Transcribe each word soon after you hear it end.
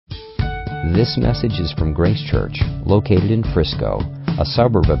This message is from Grace Church, located in Frisco, a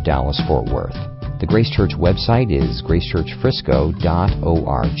suburb of Dallas-Fort Worth. The Grace Church website is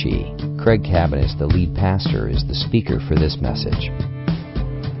gracechurchfrisco.org. Craig Cabanis, the lead pastor, is the speaker for this message.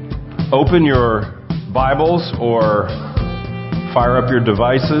 Open your Bibles or fire up your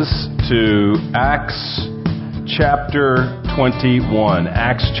devices to Acts chapter 21.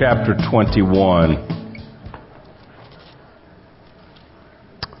 Acts chapter 21.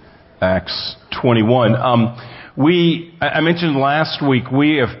 Acts 21. I mentioned last week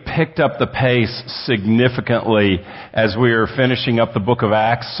we have picked up the pace significantly as we are finishing up the book of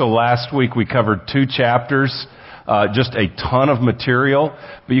Acts. So last week we covered 2 chapters, just a ton of material,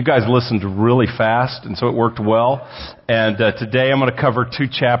 but you guys listened really fast, and so it worked well. And today I'm going to cover 2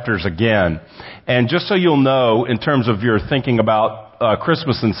 chapters again. And just so you'll know, in terms of your thinking about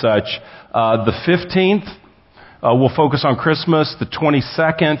Christmas and such, the 15th we'll focus on Christmas, the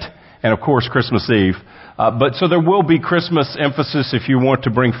 22nd, and of course Christmas Eve. But so there will be Christmas emphasis if you want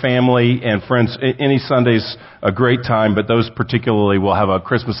to bring family and friends. Any Sunday's a great time, but those particularly will have a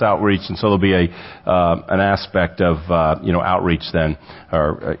Christmas outreach, and so there'll be an aspect of outreach then,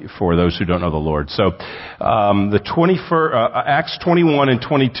 or for those who don't know the Lord. So the 21st, Acts 21 and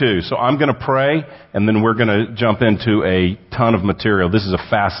 22. So I'm going to pray, and then we're going to jump into a ton of material. This is a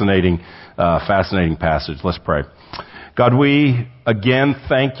fascinating passage. Let's pray. God, we again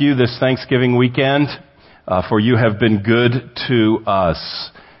thank you this Thanksgiving weekend, for you have been good to us.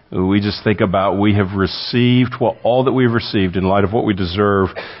 We just think about we have received, all that we've received in light of what we deserve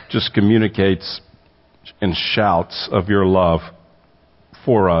just communicates and shouts of your love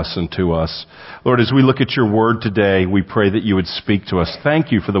for us and to us. Lord, as we look at your word today, we pray that you would speak to us.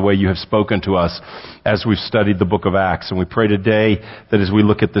 Thank you for the way you have spoken to us as we've studied the book of Acts. And we pray today that as we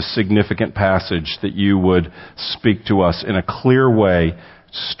look at this significant passage, that you would speak to us in a clear way,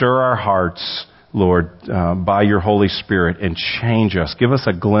 stir our hearts, Lord, by your Holy Spirit, and change us. Give us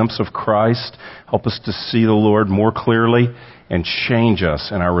a glimpse of Christ. Help us to see the Lord more clearly and change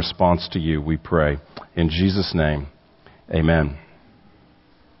us in our response to you, we pray. In Jesus' name, amen.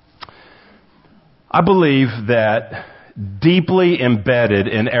 I believe that deeply embedded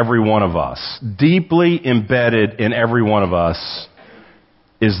in every one of us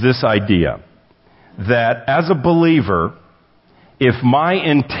is this idea that as a believer, if my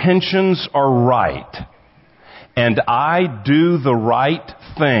intentions are right and I do the right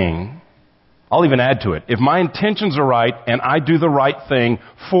thing, I'll even add to it, if my intentions are right and I do the right thing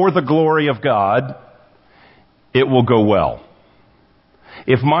for the glory of God, it will go well.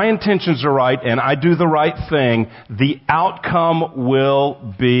 If my intentions are right and I do the right thing, the outcome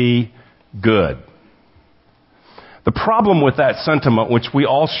will be good. The problem with that sentiment, which we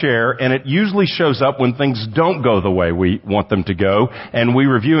all share, and it usually shows up when things don't go the way we want them to go, and we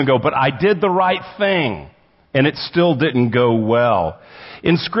review and go, but I did the right thing, and it still didn't go well.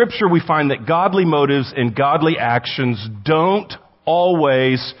 In Scripture, we find that godly motives and godly actions don't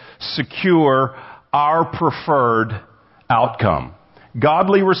always secure our preferred outcome.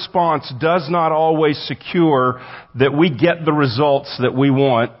 Godly response does not always secure that we get the results that we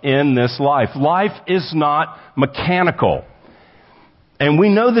want in this life. Life is not mechanical. And we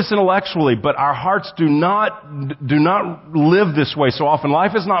know this intellectually, but our hearts do not live this way so often.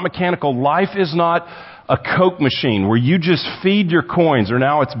 Life is not mechanical. Life is not a Coke machine where you just feed your coins, or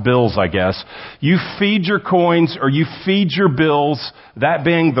now it's bills, I guess. You feed your coins or you feed your bills, that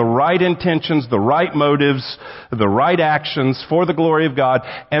being the right intentions, the right motives, the right actions for the glory of God,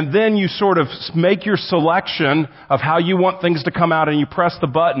 and then you sort of make your selection of how you want things to come out, and you press the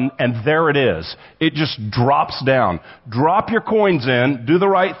button, and there it is. It just drops down. Drop your coins in, do the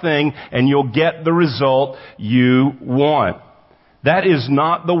right thing, and you'll get the result you want. That is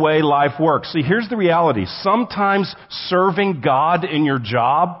not the way life works. See, here's the reality. Sometimes serving God in your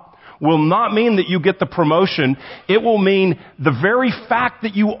job will not mean that you get the promotion. It will mean the very fact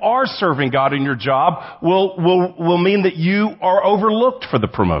that you are serving God in your job will mean that you are overlooked for the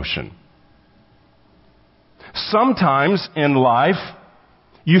promotion. Sometimes in life,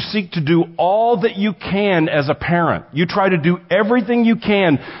 you seek to do all that you can as a parent. You try to do everything you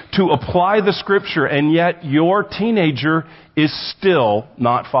can to apply the Scripture, and yet your teenager is still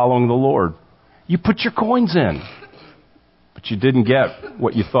not following the Lord. You put your coins in, but you didn't get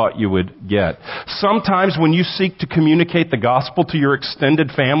what you thought you would get. Sometimes when you seek to communicate the gospel to your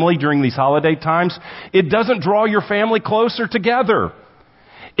extended family during these holiday times, it doesn't draw your family closer together.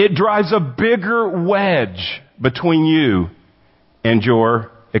 It drives a bigger wedge between you and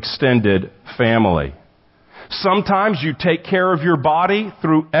your extended family. Sometimes you take care of your body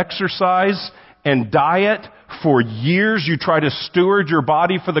through exercise and diet For years you try to steward your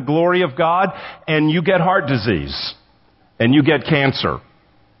body for the glory of God, and you get heart disease, and you get cancer,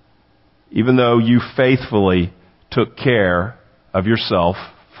 even though you faithfully took care of yourself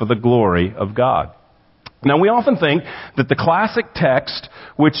for the glory of God. Now, we often think that the classic text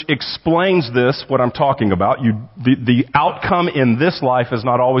which explains this, what I'm talking about, the outcome in this life is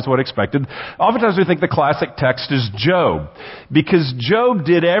not always what expected. Oftentimes we think the classic text is Job, because Job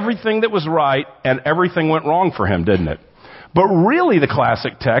did everything that was right and everything went wrong for him, didn't it? But really the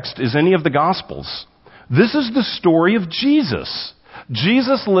classic text is any of the Gospels. This is the story of Jesus.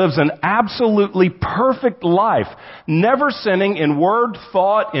 Jesus lives an absolutely perfect life, never sinning in word,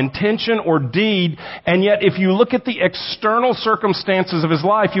 thought, intention, or deed. And yet, if you look at the external circumstances of his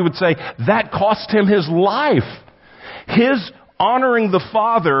life, you would say that cost him his life. His honoring the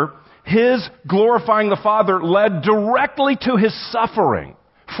Father, his glorifying the Father led directly to his suffering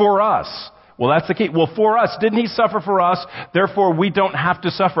for us. Well, that's the key. Well, for us, didn't he suffer for us? Therefore, we don't have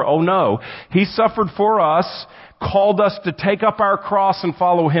to suffer. Oh no. He suffered for us, called us to take up our cross and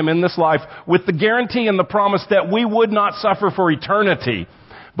follow him in this life with the guarantee and the promise that we would not suffer for eternity,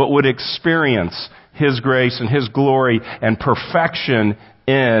 but would experience his grace and his glory and perfection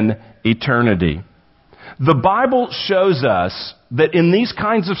in eternity. The Bible shows us that in these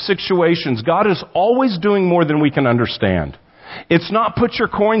kinds of situations, God is always doing more than we can understand. It's not put your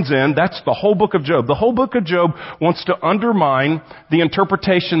coins in. That's the whole book of Job. The whole book of Job wants to undermine the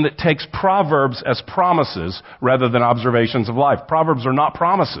interpretation that takes Proverbs as promises rather than observations of life. Proverbs are not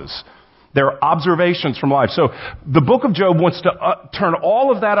promises. They're observations from life. So the book of Job wants to turn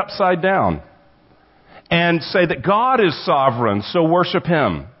all of that upside down and say that God is sovereign, so worship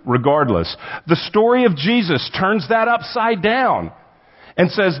him regardless. The story of Jesus turns that upside down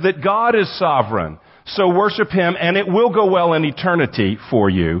and says that God is sovereign, so worship him, and it will go well in eternity for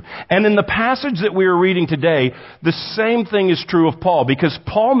you. And in the passage that we are reading today, the same thing is true of Paul, because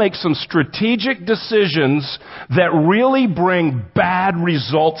Paul makes some strategic decisions that really bring bad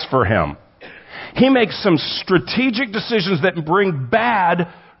results for him. He makes some strategic decisions that bring bad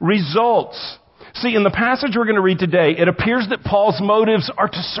results. See, in the passage we're going to read today, it appears that Paul's motives are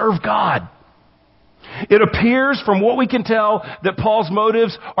to serve God. It appears, from what we can tell, that Paul's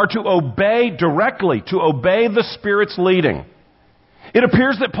motives are to obey directly, to obey the Spirit's leading. It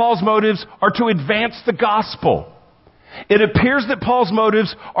appears that Paul's motives are to advance the gospel. It appears that Paul's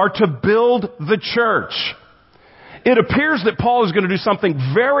motives are to build the church. It appears that Paul is going to do something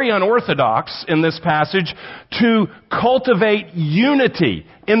very unorthodox in this passage to cultivate unity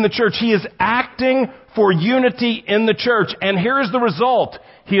in the church. He is acting for unity in the church. And here is the result.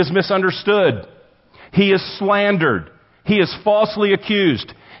 He is misunderstood. He is slandered. He is falsely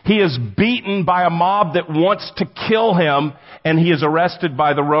accused. He is beaten by a mob that wants to kill him, and he is arrested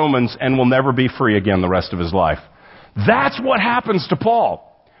by the Romans and will never be free again the rest of his life. That's what happens to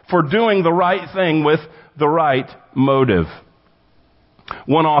Paul for doing the right thing with the right motive.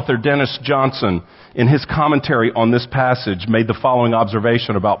 One author, Dennis Johnson, in his commentary on this passage, made the following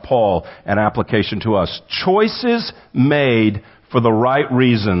observation about Paul and application to us. Choices made for the right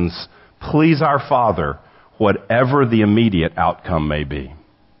reasons please our Father, whatever the immediate outcome may be.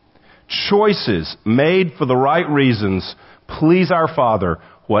 Choices made for the right reasons please our Father,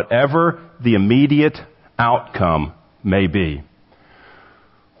 whatever the immediate outcome may be.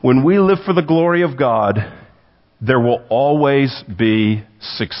 When we live for the glory of God, there will always be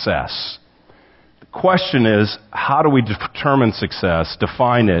success. The question is, how do we determine success,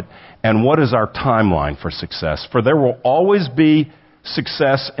 define it, and what is our timeline for success? For there will always be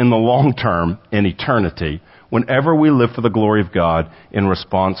success in the long term, in eternity, whenever we live for the glory of God in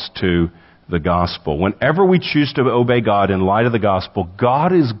response to the gospel. Whenever we choose to obey God in light of the gospel,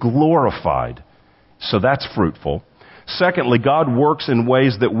 God is glorified. So that's fruitful. Secondly, God works in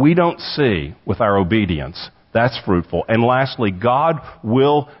ways that we don't see with our obedience. That's fruitful. And lastly, God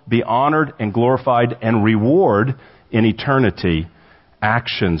will be honored and glorified and reward in eternity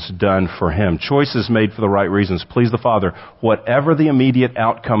actions done for him. Choices made for the right reasons please the Father, whatever the immediate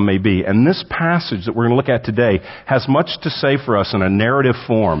outcome may be. And this passage that we're going to look at today has much to say for us in a narrative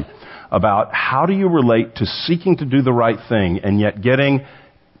form about how do you relate to seeking to do the right thing and yet getting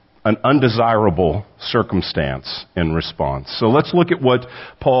an undesirable circumstance in response. So let's look at what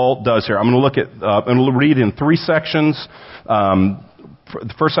Paul does here. I'm going to read in 3 sections.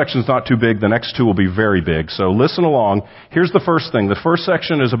 The first section is not too big. The next 2 will be very big. So listen along. Here's the first thing. The first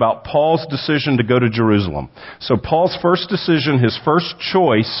section is about Paul's decision to go to Jerusalem. So Paul's first decision, his first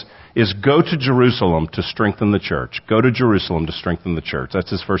choice, is go to Jerusalem to strengthen the church. Go to Jerusalem to strengthen the church. That's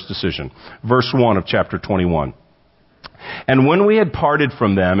his first decision. Verse 1 of chapter 21. And when we had parted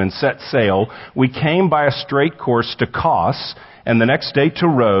from them and set sail, we came by a straight course to Kos, and the next day to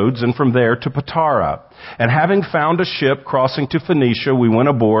Rhodes, and from there to Patara. And having found a ship crossing to Phoenicia, we went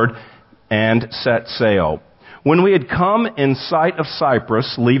aboard and set sail. When we had come in sight of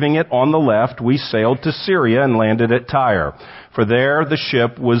Cyprus, leaving it on the left, we sailed to Syria and landed at Tyre. For there the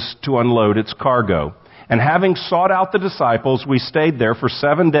ship was to unload its cargo. And having sought out the disciples, we stayed there for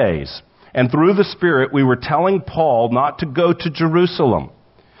 7 days. And through the Spirit, we were telling Paul not to go to Jerusalem.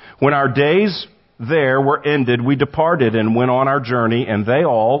 When our days there were ended, we departed and went on our journey, and they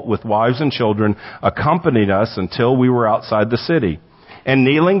all, with wives and children, accompanied us until we were outside the city. And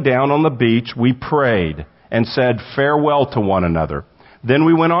kneeling down on the beach, we prayed and said farewell to one another. Then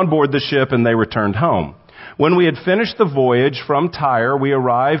we went on board the ship, and they returned home. When we had finished the voyage from Tyre, we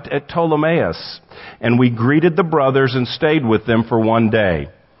arrived at Ptolemais, and we greeted the brothers and stayed with them for 1 day.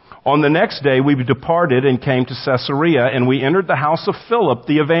 On the next day, we departed and came to Caesarea, and we entered the house of Philip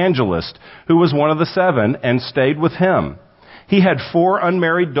the evangelist, who was one of the 7, and stayed with him. He had 4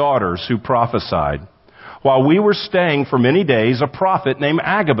 unmarried daughters who prophesied. While we were staying for many days, a prophet named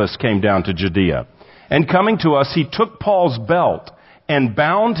Agabus came down to Judea. And coming to us, he took Paul's belt and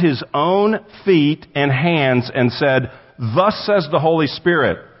bound his own feet and hands and said, "Thus says the Holy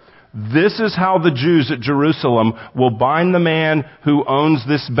Spirit, this is how the Jews at Jerusalem will bind the man who owns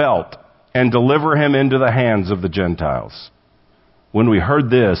this belt and deliver him into the hands of the Gentiles." When we heard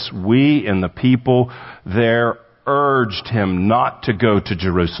this, we and the people there urged him not to go to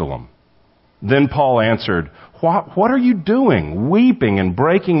Jerusalem. Then Paul answered, "What are you doing, weeping and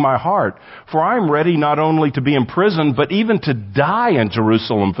breaking my heart? For I am ready not only to be imprisoned, but even to die in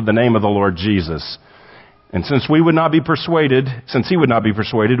Jerusalem for the name of the Lord Jesus." And since he would not be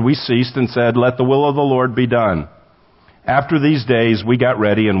persuaded, we ceased and said, "Let the will of the Lord be done." After these days, we got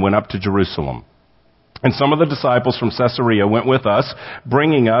ready and went up to Jerusalem. And some of the disciples from Caesarea went with us,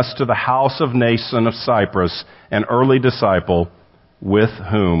 bringing us to the house of Mnason of Cyprus, an early disciple with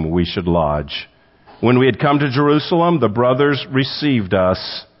whom we should lodge. When we had come to Jerusalem, the brothers received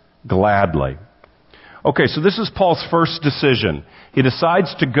us gladly. Okay, so this is Paul's first decision. He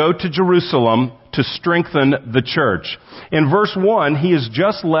decides to go to Jerusalem to strengthen the church. In verse 1, he has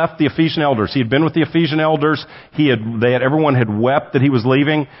just left the Ephesian elders. He had been with the Ephesian elders. Everyone had wept that he was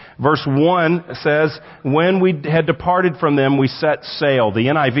leaving. Verse 1 says, when we had departed from them, we set sail. The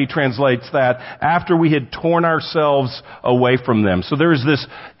NIV translates that after we had torn ourselves away from them. So there is this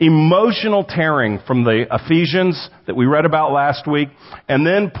emotional tearing from the Ephesians that we read about last week. And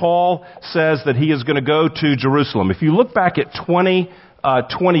then Paul says that he is going to go to Jerusalem. If you look back at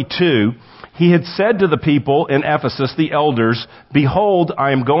 22, he had said to the people in Ephesus, the elders, "Behold,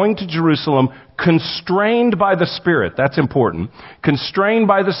 I am going to Jerusalem, constrained by the Spirit." That's important. Constrained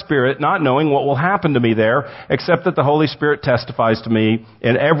by the Spirit, not knowing what will happen to me there, except that the Holy Spirit testifies to me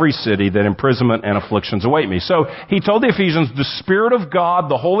in every city that imprisonment and afflictions await me. So he told the Ephesians, the Spirit of God,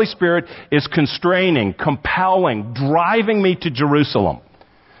 the Holy Spirit, is constraining, compelling, driving me to Jerusalem.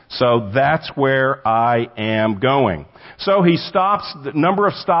 So that's where I am going. So he stops, the number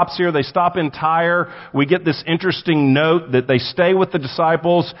of stops here, they stop in Tyre. We get this interesting note that they stay with the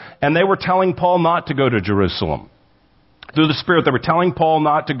disciples, and they were telling Paul not to go to Jerusalem. Through the Spirit, they were telling Paul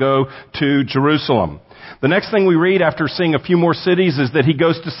not to go to Jerusalem. The next thing we read after seeing a few more cities is that he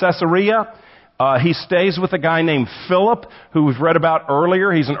goes to Caesarea. He stays with a guy named Philip, who we've read about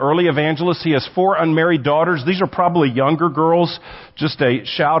earlier. He's an early evangelist. He has 4 unmarried daughters. These are probably younger girls. Just a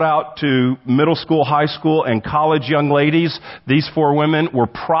shout out to middle school, high school, and college young ladies. These 4 women were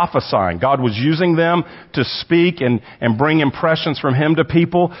prophesying. God was using them to speak and bring impressions from Him to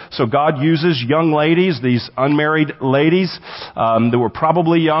people. So God uses young ladies, these unmarried ladies, that were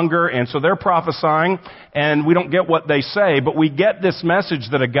probably younger, and so they're prophesying, and we don't get what they say, but we get this message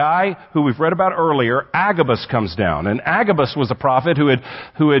that a guy who we've read about earlier, Agabus, comes down. And Agabus was a prophet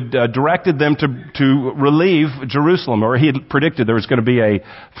who had directed them to relieve Jerusalem, or he had predicted there was going to be a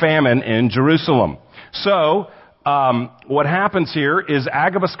famine in Jerusalem. So what happens here is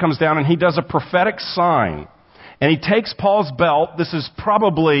Agabus comes down and he does a prophetic sign. And he takes Paul's belt. This is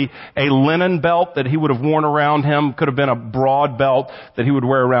probably a linen belt that he would have worn around him. Could have been a broad belt that he would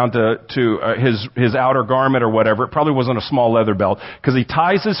wear around to his outer garment or whatever. It probably wasn't a small leather belt, because he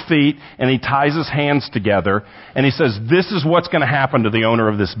ties his feet and he ties his hands together. And he says, "This is what's going to happen to the owner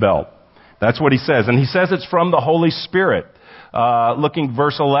of this belt." That's what he says. And he says it's from the Holy Spirit. Looking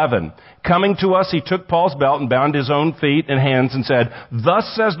verse 11. Coming to us, he took Paul's belt and bound his own feet and hands and said, "Thus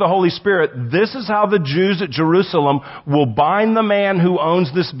says the Holy Spirit, this is how the Jews at Jerusalem will bind the man who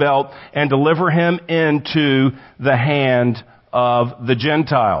owns this belt and deliver him into the hand of the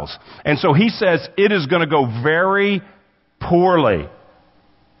Gentiles." And so he says it is going to go very poorly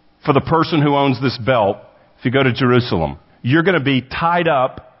for the person who owns this belt if you go to Jerusalem. You're going to be tied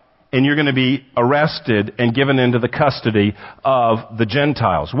up and you're going to be arrested and given into the custody of the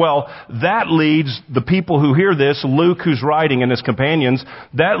Gentiles. Well, that leads the people who hear this, Luke who's writing and his companions,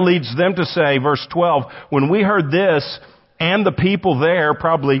 that leads them to say, verse 12, when we heard this and the people there,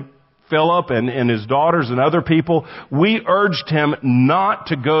 probably Philip and his daughters and other people, we urged him not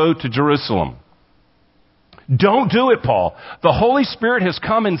to go to Jerusalem. Don't do it, Paul. The Holy Spirit has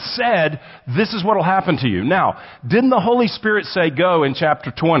come and said, this is what will happen to you. Now, didn't the Holy Spirit say go in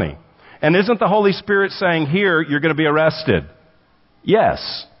chapter 20? And isn't the Holy Spirit saying here, you're going to be arrested?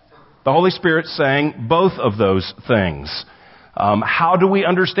 Yes. The Holy Spirit's saying both of those things. How do we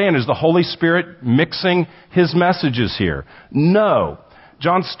understand? Is the Holy Spirit mixing his messages here? No.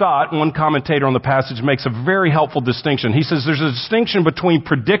 John Stott, one commentator on the passage, makes a very helpful distinction. He says there's a distinction between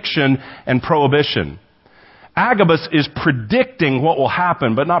prediction and prohibition. Agabus is predicting what will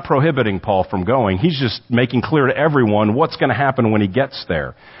happen, but not prohibiting Paul from going. He's just making clear to everyone what's going to happen when he gets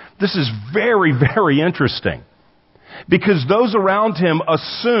there. This is very, very interesting. Because those around him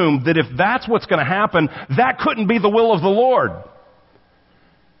assume that if that's what's going to happen, that couldn't be the will of the Lord.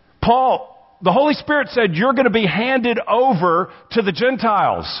 Paul, the Holy Spirit said, you're going to be handed over to the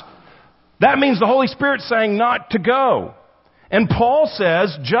Gentiles. That means the Holy Spirit's saying not to go. And Paul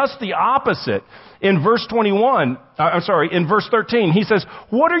says just the opposite. In verse 13, he says,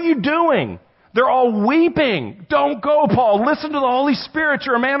 what are you doing? They're all weeping. Don't go, Paul. Listen to the Holy Spirit.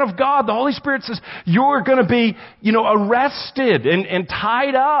 You're a man of God. The Holy Spirit says, you're going to be, arrested and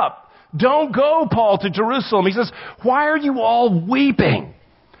tied up. Don't go, Paul, to Jerusalem. He says, why are you all weeping?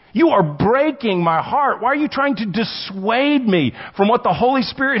 You are breaking my heart. Why are you trying to dissuade me from what the Holy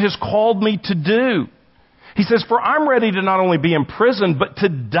Spirit has called me to do? He says, for I'm ready to not only be imprisoned, but to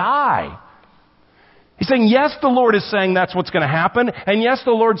die. He's saying, yes, the Lord is saying that's what's going to happen. And yes,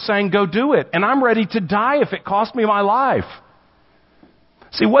 the Lord's saying, go do it. And I'm ready to die if it costs me my life.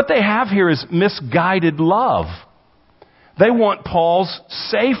 See, what they have here is misguided love. They want Paul's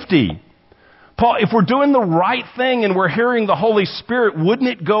safety. Paul, if we're doing the right thing and we're hearing the Holy Spirit, wouldn't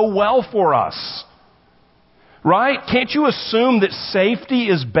it go well for us? Right? Can't you assume that safety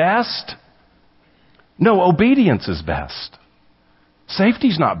is best? No, obedience is best.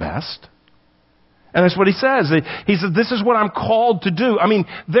 Safety's not best. And that's what he says. He says, this is what I'm called to do. I mean,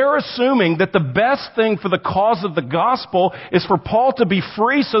 they're assuming that the best thing for the cause of the gospel is for Paul to be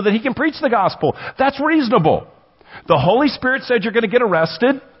free so that he can preach the gospel. That's reasonable. The Holy Spirit said you're going to get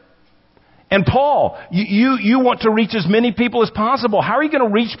arrested. And Paul, you want to reach as many people as possible. How are you going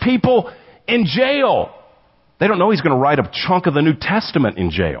to reach people in jail? They don't know he's going to write a chunk of the New Testament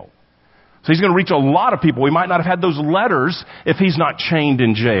in jail. So he's going to reach a lot of people. We might not have had those letters if he's not chained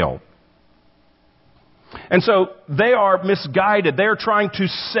in jail. And so they are misguided. They're trying to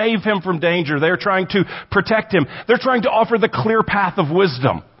save him from danger. They're trying to protect him. They're trying to offer the clear path of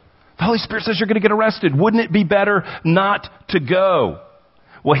wisdom. The Holy Spirit says you're going to get arrested. Wouldn't it be better not to go?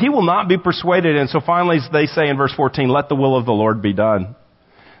 Well, he will not be persuaded. And so finally they say in verse 14, let the will of the Lord be done.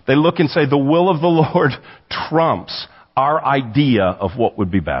 They look and say the will of the Lord trumps our idea of what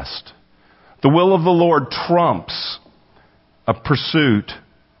would be best. The will of the Lord trumps a pursuit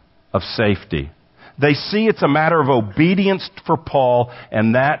of safety. They see it's a matter of obedience for Paul,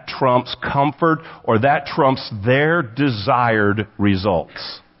 and that trumps comfort, or that trumps their desired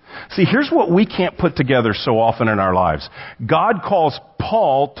results. See, here's what we can't put together so often in our lives. God calls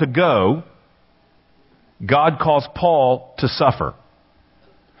Paul to go. God calls Paul to suffer.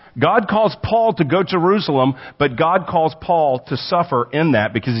 God calls Paul to go to Jerusalem, but God calls Paul to suffer in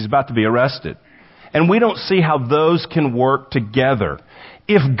that because he's about to be arrested. And we don't see how those can work together.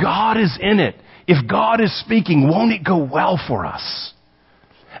 If God is in it, if God is speaking, won't it go well for us?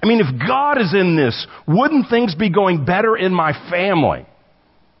 I mean, if God is in this, wouldn't things be going better in my family?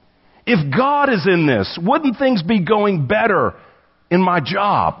 If God is in this, wouldn't things be going better in my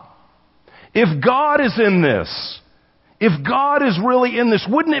job? If God is in this, if God is really in this,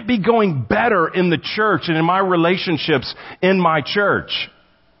 wouldn't it be going better in the church and in my relationships in my church?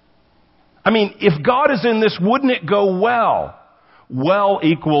 I mean, if God is in this, wouldn't it go well? Well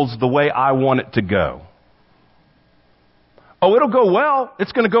equals the way I want it to go. Oh, it'll go well.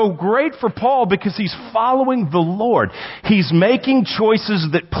 It's going to go great for Paul because he's following the Lord. He's making choices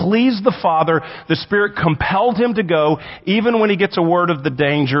that please the Father. The Spirit compelled him to go. Even when he gets a word of the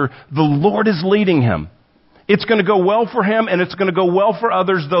danger, the Lord is leading him. It's going to go well for him, and it's going to go well for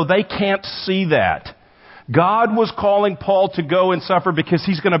others, though they can't see that. God was calling Paul to go and suffer because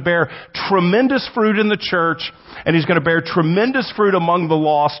he's going to bear tremendous fruit in the church, and he's going to bear tremendous fruit among the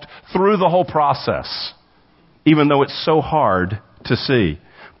lost through the whole process. even though it's so hard to see.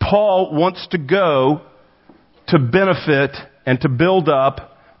 Paul wants to go to benefit and to build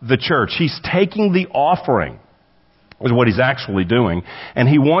up the church. He's taking the offering, is what he's actually doing, and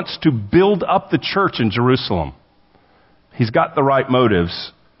he wants to build up the church in Jerusalem. He's got the right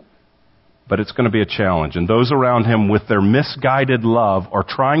motives, but it's going to be a challenge. And those around him with their misguided love are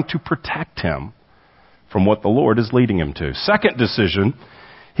trying to protect him from what the Lord is leading him to. Second decision,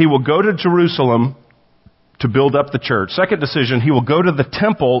 he will go to Jerusalem to build up the church. Second decision, he will go to the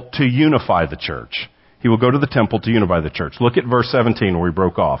temple to unify the church. He will go to the temple to unify the church. Look at verse 17 where we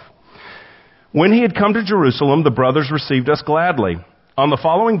broke off. When he had come to Jerusalem, the brothers received us gladly. On the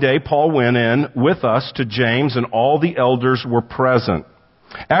following day, Paul went in with us to James, and all the elders were present.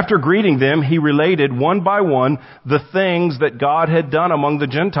 After greeting them, he related one by one the things that God had done among the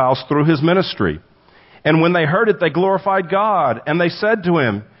Gentiles through his ministry. And when they heard it, they glorified God, and they said to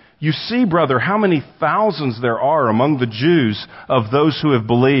him, "You see, brother, how many thousands there are among the Jews of those who have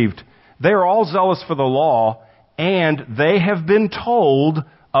believed. They are all zealous for the law, and they have been told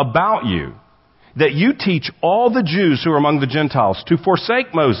about you, that you teach all the Jews who are among the Gentiles to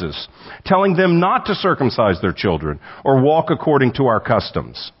forsake Moses, telling them not to circumcise their children or walk according to our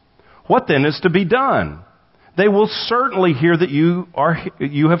customs. What then is to be done? They will certainly hear that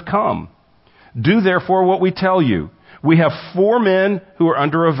you have come. Do therefore what we tell you. We have 4 men who are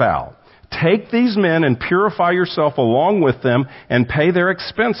under a vow. Take these men and purify yourself along with them and pay their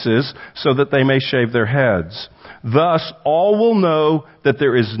expenses so that they may shave their heads. Thus all will know that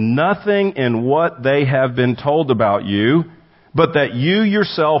there is nothing in what they have been told about you, but that you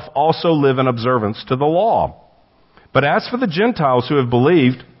yourself also live in observance to the law. But as for the Gentiles who have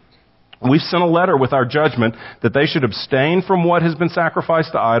believed, we've sent a letter with our judgment that they should abstain from what has been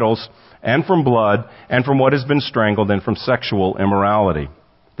sacrificed to idols, and from blood, and from what has been strangled, and from sexual immorality."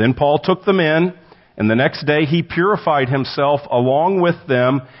 Then Paul took them in, and the next day he purified himself along with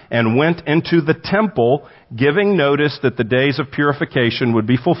them and went into the temple, giving notice that the days of purification would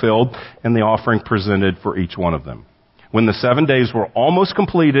be fulfilled and the offering presented for each one of them. When the 7 days were almost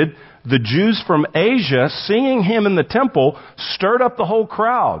completed, the Jews from Asia, seeing him in the temple, stirred up the whole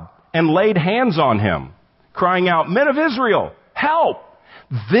crowd and laid hands on him, crying out, "Men of Israel, help!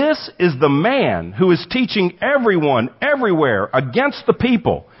 This is the man who is teaching everyone everywhere against the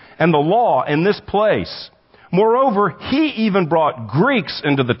people and the law in this place. Moreover, he even brought Greeks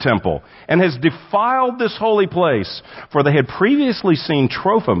into the temple and has defiled this holy place." For they had previously seen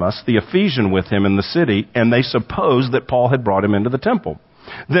Trophimus, the Ephesian, with him in the city, and they supposed that Paul had brought him into the temple.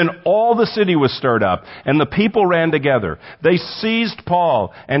 Then all the city was stirred up, and the people ran together. They seized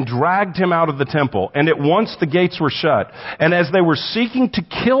Paul and dragged him out of the temple, and at once the gates were shut. And as they were seeking to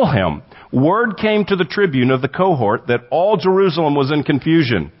kill him, word came to the tribune of the cohort that all Jerusalem was in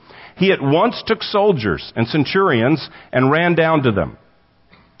confusion. He at once took soldiers and centurions and ran down to them.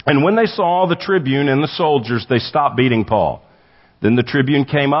 And when they saw the tribune and the soldiers, they stopped beating Paul. Then the tribune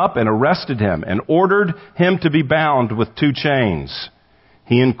came up and arrested him and ordered him to be bound with 2 chains.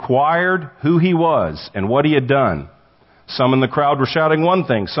 He inquired who he was and what he had done. Some in the crowd were shouting one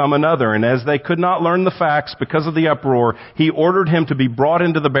thing, some another, and as they could not learn the facts because of the uproar, he ordered him to be brought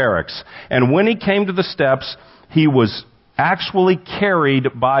into the barracks. And when he came to the steps, he was actually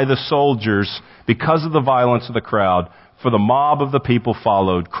carried by the soldiers because of the violence of the crowd, for the mob of the people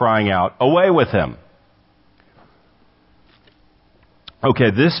followed, crying out, "Away with him!"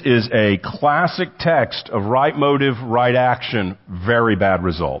 Okay, this is a classic text of right motive, right action. Very bad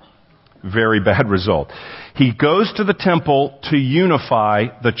result. Very bad result. He goes to the temple to unify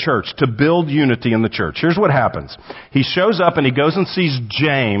the church, to build unity in the church. Here's what happens. He shows up and he goes and sees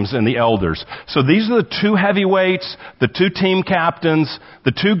James and the elders. So these are the 2 heavyweights, the 2 team captains,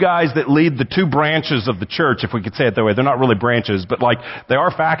 the 2 guys that lead the 2 branches of the church, if we could say it that way. They're not really branches, but like they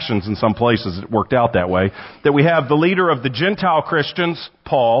are factions in some places. It worked out that way. That we have the leader of the Gentile Christians,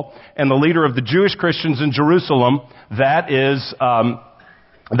 Paul, and the leader of the Jewish Christians in Jerusalem, that is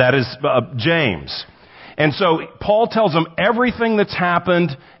James. And so Paul tells them everything that's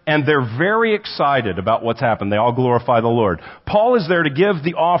happened, and they're very excited about what's happened. They all glorify the Lord. Paul is there to give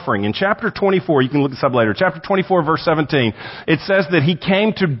the offering. In chapter 24, you can look this up later, chapter 24, verse 17, it says that he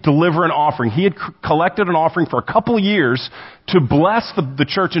came to deliver an offering. He had collected an offering for a couple of years to bless the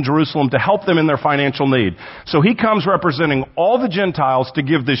church in Jerusalem, to help them in their financial need. So he comes representing all the Gentiles to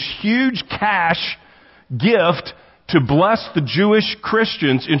give this huge cash gift to bless the Jewish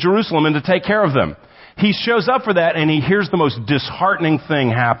Christians in Jerusalem and to take care of them. He shows up for that, and he hears the most disheartening thing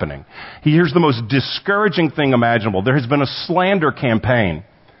happening. He hears the most discouraging thing imaginable. There has been a slander campaign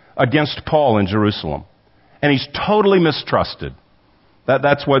against Paul in Jerusalem, and he's totally mistrusted.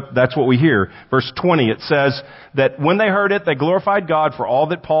 That's what we hear. Verse 20, it says that when they heard it, they glorified God for all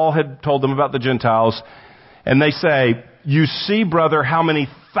that Paul had told them about the Gentiles. And they say, you see, brother, how many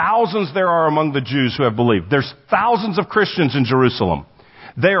thousands there are among the Jews who have believed. There's thousands of Christians in Jerusalem.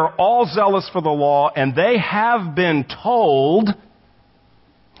 They are all zealous for the law, and they have been told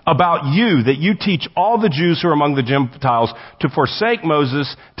about you, that you teach all the Jews who are among the Gentiles to forsake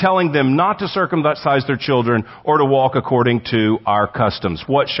Moses, telling them not to circumcise their children or to walk according to our customs.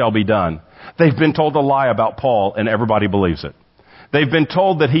 What shall be done? They've been told a lie about Paul, and everybody believes it. They've been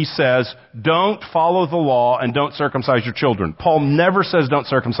told that he says, don't follow the law and don't circumcise your children. Paul never says don't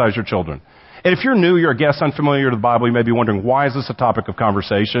circumcise your children. And if you're new, you're a guest, unfamiliar to the Bible, you may be wondering, why is this a topic of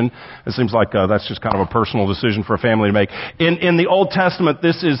conversation? It seems like that's just kind of a personal decision for a family to make. In the Old Testament,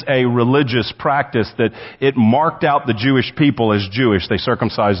 this is a religious practice that it marked out the Jewish people as Jewish. They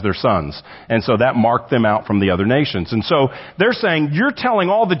circumcised their sons. And so that marked them out from the other nations. And so they're saying, you're telling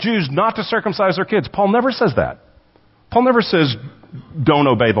all the Jews not to circumcise their kids. Paul never says that. Paul never says, don't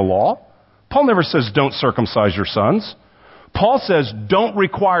obey the law. Paul never says, don't circumcise your sons. Paul says, don't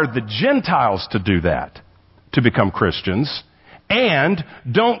require the Gentiles to do that, to become Christians, and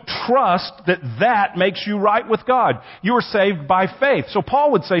don't trust that that makes you right with God. You are saved by faith. So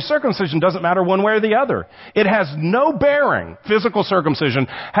Paul would say circumcision doesn't matter one way or the other. It has no bearing, physical circumcision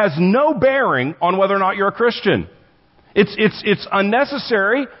has no bearing on whether or not you're a Christian. It's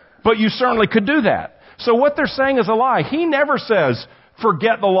unnecessary, but you certainly could do that. So what they're saying is a lie. He never says,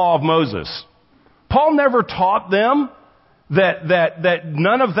 forget the law of Moses. Paul never taught them that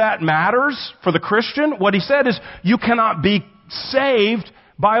none of that matters for the Christian. What he said is, you cannot be saved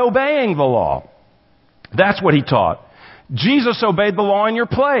by obeying the law. That's what he taught. Jesus obeyed the law in your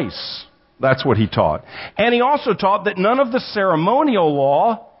place. That's what he taught. And he also taught that none of the ceremonial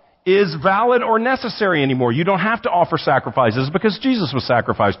law is valid or necessary anymore. You don't have to offer sacrifices because Jesus was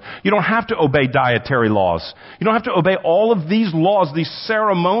sacrificed. You don't have to obey dietary laws. You don't have to obey all of these laws, these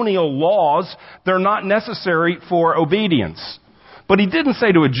ceremonial laws. They're not necessary for obedience. But he didn't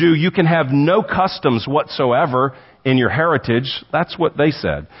say to a Jew, you can have no customs whatsoever in your heritage. That's what they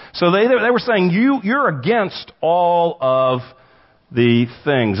said. So they were saying, you're against all of the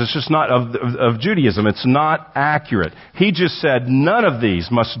things. It's just not of Judaism. It's not accurate. He just said none of these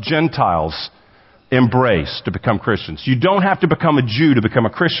must Gentiles embrace to become Christians. You don't have to become a Jew to become a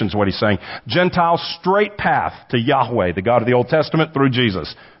Christian is what he's saying. Gentiles, straight path to Yahweh, the God of the Old Testament, through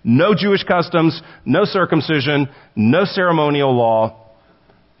Jesus. No Jewish customs, no circumcision, no ceremonial law.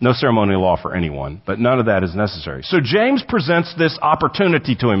 No ceremonial law for anyone, but none of that is necessary. So James presents this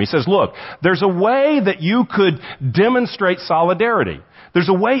opportunity to him. He says, look, there's a way that you could demonstrate solidarity. There's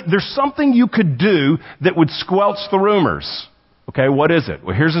something you could do that would squelch the rumors. Okay, what is it?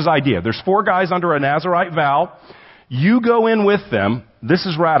 Well, here's his idea. There's 4 guys under a Nazirite vow. You go in with them. This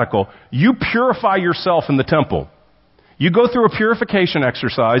is radical. You purify yourself in the temple. You go through a purification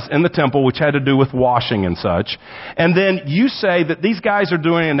exercise in the temple, which had to do with washing and such. And then you say that these guys are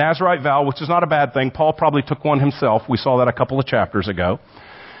doing a Nazirite vow, which is not a bad thing. Paul probably took one himself. We saw that a couple of chapters ago.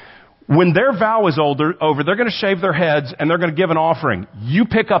 When their vow is over, they're going to shave their heads and they're going to give an offering. You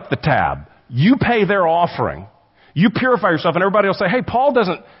pick up the tab. You pay their offering. You purify yourself, and everybody will say, hey, Paul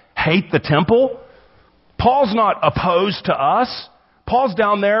doesn't hate the temple. Paul's not opposed to us. Paul's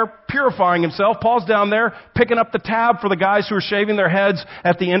down there purifying himself. Paul's down there picking up the tab for the guys who are shaving their heads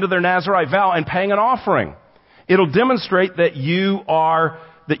at the end of their Nazirite vow and paying an offering. It'll demonstrate that you are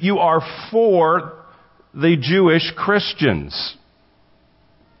for the Jewish Christians.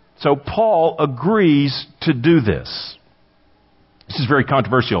 So Paul agrees to do this. This is very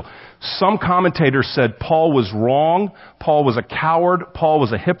controversial. Some commentators said Paul was wrong, Paul was a coward, Paul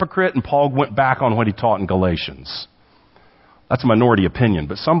was a hypocrite, and Paul went back on what he taught in Galatians. That's a minority opinion,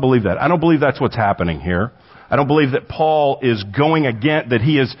 but some believe that. I don't believe that's what's happening here. I don't believe that Paul is going again, that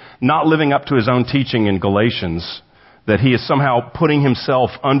he is not living up to his own teaching in Galatians, that he is somehow putting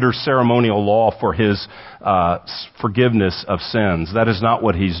himself under ceremonial law for his forgiveness of sins. That is not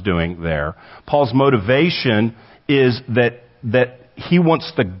what he's doing there. Paul's motivation is that he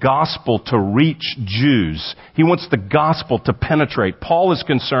wants the gospel to reach Jews. He wants the gospel to penetrate. Paul is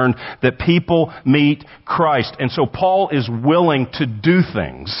concerned that people meet Christ. And so Paul is willing to do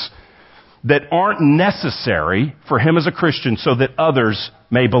things that aren't necessary for him as a Christian so that others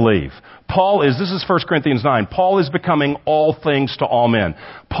may believe. This is 1 Corinthians 9. Paul is becoming all things to all men.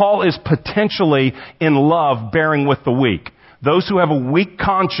 Paul is potentially in love bearing with the weak. Those who have a weak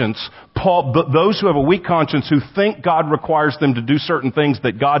conscience, who think God requires them to do certain things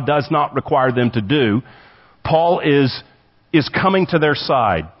that God does not require them to do, Paul is coming to their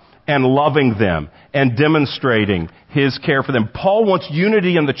side. and loving them and demonstrating his care for them. Paul wants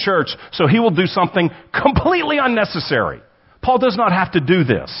unity in the church, so he will do something completely unnecessary. Paul does not have to do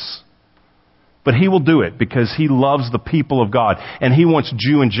this, but he will do it because he loves the people of God, and he wants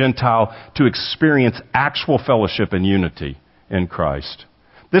Jew and Gentile to experience actual fellowship and unity in Christ.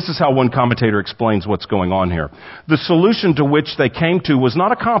 This is how one commentator explains what's going on here. The solution to which they came to was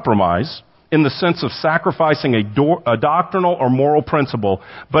not a compromise in the sense of sacrificing a doctrinal or moral principle,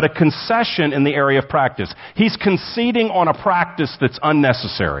 but a concession in the area of practice. He's conceding on a practice that's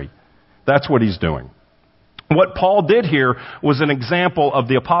unnecessary. That's what he's doing. What Paul did here was an example of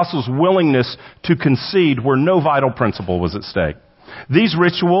the apostles' willingness to concede where no vital principle was at stake. These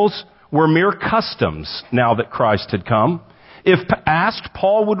rituals were mere customs now that Christ had come. If asked,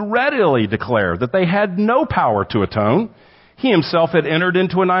 Paul would readily declare that they had no power to atone. He himself had entered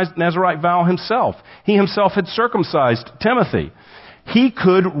into a Nazirite vow himself. He himself had circumcised Timothy. He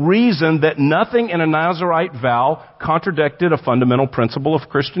could reason that nothing in a Nazirite vow contradicted a fundamental principle of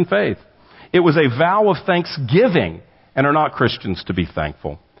Christian faith. It was a vow of thanksgiving, and are not Christians to be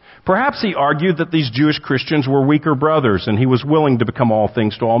thankful. Perhaps he argued that these Jewish Christians were weaker brothers, and he was willing to become all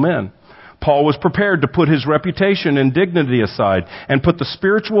things to all men. Paul was prepared to put his reputation and dignity aside and put the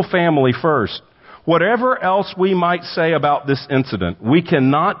spiritual family first. Whatever else we might say about this incident, we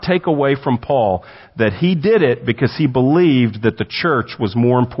cannot take away from Paul that he did it because he believed that the church was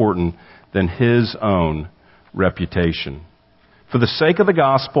more important than his own reputation. For the sake of the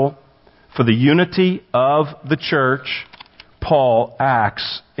gospel, for the unity of the church, Paul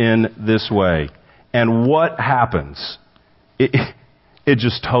acts in this way. And what happens? It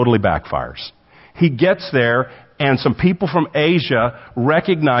just totally backfires. He gets there, and some people from Asia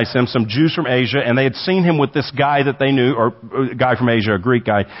recognize him, some Jews from Asia, and they had seen him with this guy that they knew, or a guy from Asia, a Greek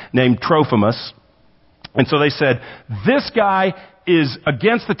guy, named Trophimus. And so they said, this guy is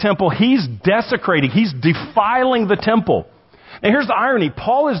against the temple. He's desecrating. He's defiling the temple. Now here's the irony.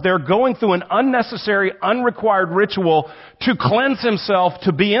 Paul is there going through an unnecessary, unrequired ritual to cleanse himself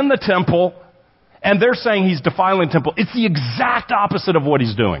to be in the temple, and they're saying he's defiling the temple. It's the exact opposite of what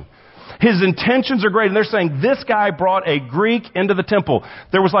he's doing. His intentions are great, and they're saying this guy brought a Greek into the temple.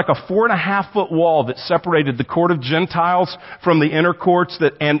 There was like a 4.5-foot wall that separated the court of Gentiles from the inner courts,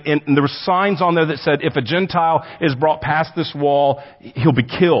 and there were signs on there that said if a Gentile is brought past this wall, he'll be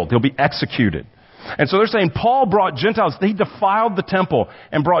killed, he'll be executed. And so they're saying Paul brought Gentiles. He defiled the temple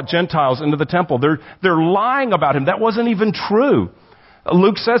and brought Gentiles into the temple. They're lying about him. That wasn't even true.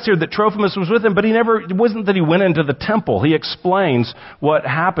 Luke says here that Trophimus was with him, but it wasn't that he went into the temple. He explains what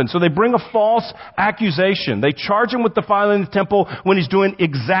happened. So they bring a false accusation. They charge him with defiling the temple when he's doing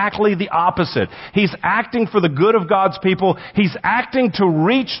exactly the opposite. He's acting for the good of God's people. He's acting to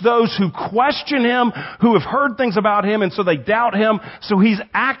reach those who question him, who have heard things about him, and so they doubt him. So he's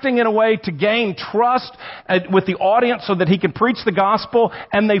acting in a way to gain trust with the audience so that he can preach the gospel,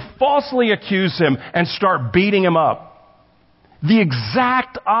 and they falsely accuse him and start beating him up. The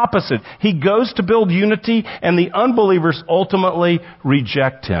exact opposite. He goes to build unity, and the unbelievers ultimately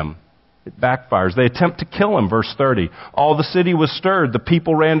reject him. It backfires. They attempt to kill him, verse 30. All the city was stirred. The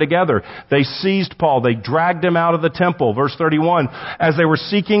people ran together. They seized Paul. They dragged him out of the temple, verse 31, as they were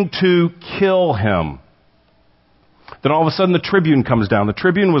seeking to kill him. Then all of a sudden the tribune comes down. The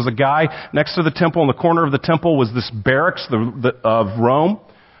tribune was a guy next to the temple. In the corner of the temple was this barracks of Rome,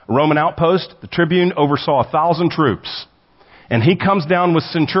 a Roman outpost. The tribune oversaw 1,000 troops. And he comes down with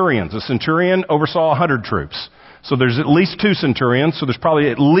centurions. A centurion oversaw 100 troops. So there's at least 2 centurions. So there's probably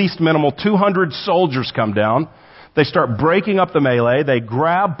at least minimal 200 soldiers come down. They start breaking up the melee. They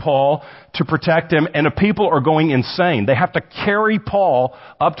grab Paul to protect him. And the people are going insane. They have to carry Paul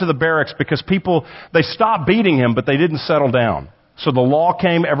up to the barracks because they stopped beating him, but they didn't settle down. So the law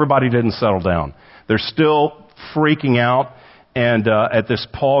came. Everybody didn't settle down. They're still freaking out. And at this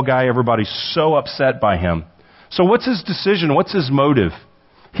Paul guy, everybody's so upset by him. So what's his decision? What's his motive?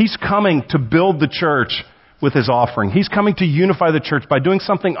 He's coming to build the church with his offering. He's coming to unify the church by doing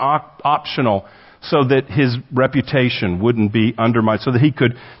something optional so that his reputation wouldn't be undermined, so that he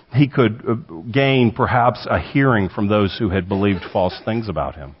could gain perhaps a hearing from those who had believed false things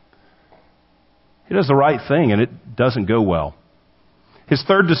about him. He does the right thing, and it doesn't go well. His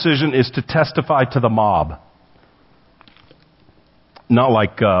third decision is to testify to the mob. Not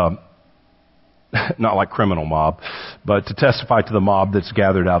like criminal mob, but to testify to the mob that's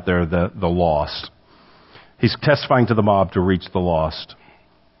gathered out there, the lost. He's testifying to the mob to reach the lost.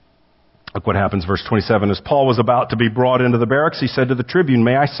 Look what happens, verse 27. As Paul was about to be brought into the barracks, he said to the tribune,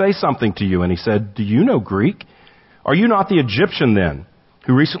 "May I say something to you?" And he said, "Do you know Greek? Are you not the Egyptian then,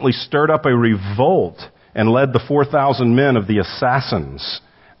 who recently stirred up a revolt and led the 4,000 men of the assassins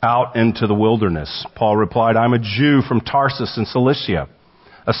out into the wilderness? Paul replied, I'm a Jew from Tarsus in Cilicia,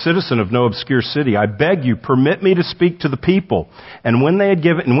 a citizen of no obscure city. I beg you, permit me to speak to the people. And when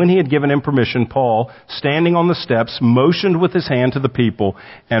he had given him permission, Paul, standing on the steps, motioned with his hand to the people.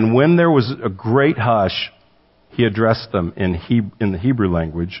 And when there was a great hush, he addressed them in the Hebrew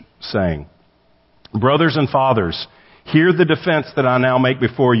language, saying, Brothers and fathers, hear the defense that I now make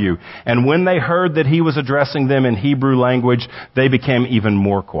before you. And when they heard that he was addressing them in Hebrew language, they became even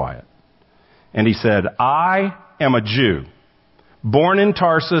more quiet. And he said, I am a Jew, born in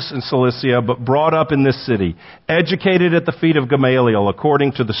Tarsus in Cilicia, but brought up in this city, educated at the feet of Gamaliel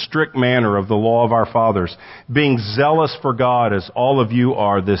according to the strict manner of the law of our fathers, being zealous for God as all of you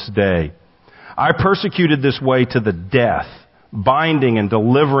are this day. I persecuted this way to the death, binding and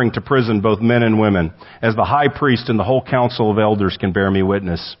delivering to prison both men and women, as the high priest and the whole council of elders can bear me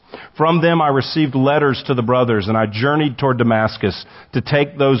witness. From them I received letters to the brothers, and I journeyed toward Damascus to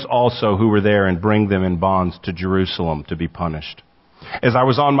take those also who were there and bring them in bonds to Jerusalem to be punished. As I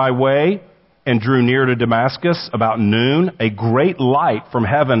was on my way and drew near to Damascus about noon, a great light from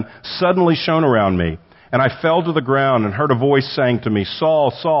heaven suddenly shone around me, and I fell to the ground and heard a voice saying to me,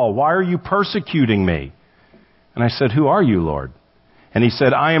 Saul, Saul, why are you persecuting me? And I said, Who are you, Lord? And he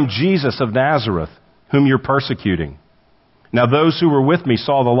said, I am Jesus of Nazareth, whom you're persecuting. Now those who were with me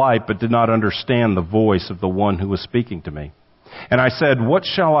saw the light, but did not understand the voice of the one who was speaking to me. And I said, What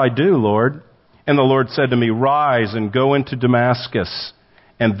shall I do, Lord? And the Lord said to me, Rise and go into Damascus,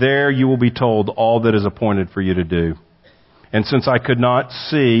 and there you will be told all that is appointed for you to do. And since I could not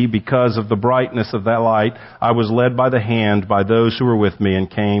see because of the brightness of that light, I was led by the hand by those who were with me and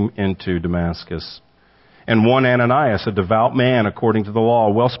came into Damascus. And one Ananias, a devout man according to the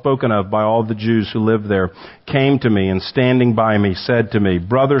law, well spoken of by all the Jews who lived there, came to me and standing by me said to me,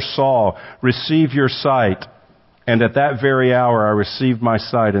 Brother Saul, receive your sight. And at that very hour I received my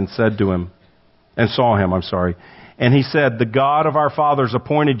sight and said to him, and saw him, And he said, The God of our fathers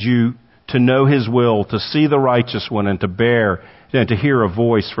appointed you to know his will, to see the righteous one, and to hear a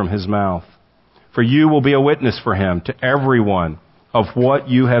voice from his mouth. For you will be a witness for him to everyone of what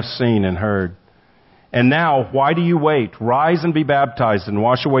you have seen and heard. And now, why do you wait? Rise and be baptized and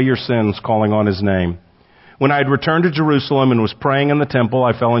wash away your sins, calling on his name. When I had returned to Jerusalem and was praying in the temple,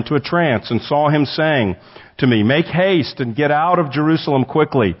 I fell into a trance and saw him saying to me, Make haste and get out of Jerusalem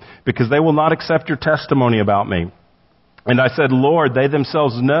quickly, because they will not accept your testimony about me. And I said, Lord, they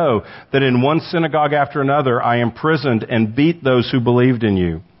themselves know that in one synagogue after another I imprisoned and beat those who believed in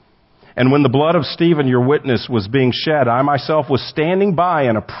you. And when the blood of Stephen, your witness, was being shed, I myself was standing by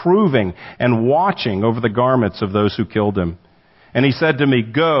and approving and watching over the garments of those who killed him. And he said to me,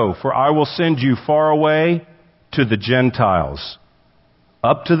 Go, for I will send you far away to the Gentiles.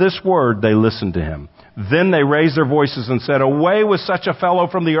 Up to this word they listened to him. Then they raised their voices and said, Away with such a fellow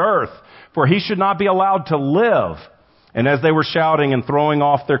from the earth, for he should not be allowed to live. And as they were shouting and throwing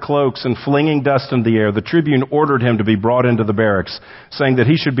off their cloaks and flinging dust into the air, the tribune ordered him to be brought into the barracks, saying that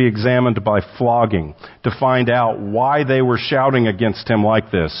he should be examined by flogging to find out why they were shouting against him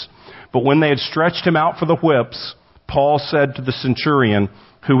like this. But when they had stretched him out for the whips, Paul said to the centurion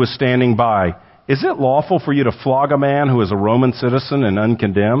who was standing by, Is it lawful for you to flog a man who is a Roman citizen and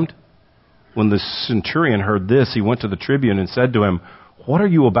uncondemned? When the centurion heard this, he went to the tribune and said to him, What are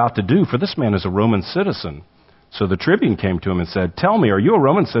you about to do? For this man is a Roman citizen. So the tribune came to him and said, Tell me, are you a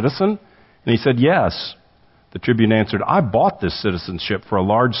Roman citizen? And he said, Yes. The tribune answered, I bought this citizenship for a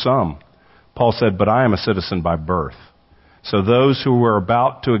large sum. Paul said, But I am a citizen by birth. So those who were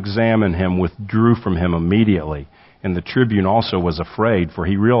about to examine him withdrew from him immediately. And the tribune also was afraid, for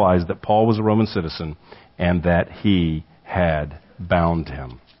he realized that Paul was a Roman citizen and that he had bound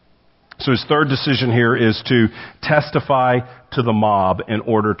him. So his third decision here is to testify to the mob in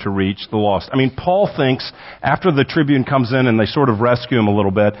order to reach the lost. I mean, Paul thinks, after the tribune comes in and they sort of rescue him a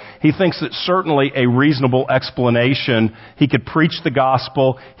little bit, he thinks that certainly a reasonable explanation, he could preach the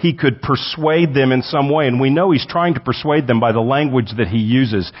gospel, he could persuade them in some way, and we know he's trying to persuade them by the language that he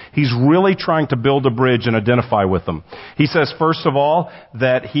uses. He's really trying to build a bridge and identify with them. He says, first of all,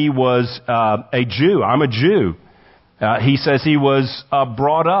 that he was a Jew. I'm a Jew. He says he was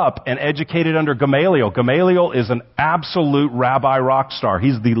brought up and educated under Gamaliel. Gamaliel is an absolute rabbi rock star.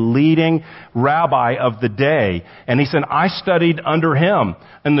 He's the leading rabbi of the day. And he said, I studied under him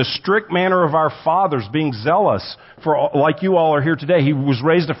in the strict manner of our fathers, being zealous for, like you all are here today. He was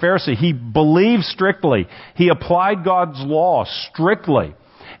raised a Pharisee. He believed strictly. He applied God's law strictly.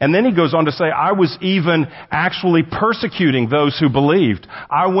 And then he goes on to say, I was even actually persecuting those who believed.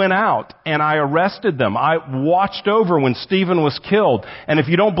 I went out and I arrested them. I watched over when Stephen was killed. And if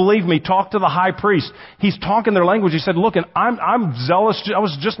you don't believe me, talk to the high priest. He's talking their language. He said, look, and I'm zealous. I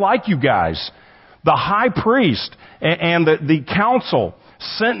was just like you guys. The high priest and the council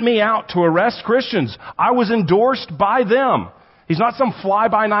sent me out to arrest Christians. I was endorsed by them. He's not some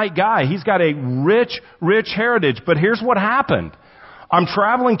fly-by-night guy. He's got a rich, rich heritage. But here's what happened. I'm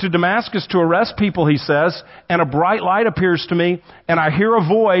traveling to Damascus to arrest people, he says, and a bright light appears to me, and I hear a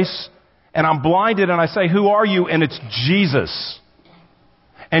voice, and I'm blinded, and I say, who are you? And it's Jesus.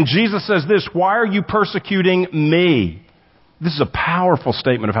 And Jesus says this, why are you persecuting me? This is a powerful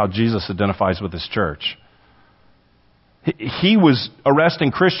statement of how Jesus identifies with his church. He was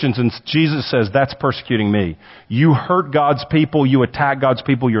arresting Christians, and Jesus says, that's persecuting me. You hurt God's people, you attack God's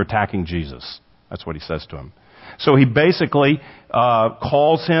people, you're attacking Jesus. That's what he says to him. So he basically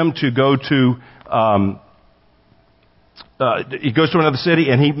calls him to go to, he goes to another city,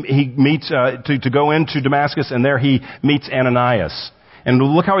 and he meets, to go into Damascus, and there he meets Ananias. And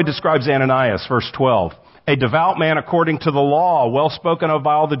look how he describes Ananias, verse 12. A devout man according to the law, well spoken of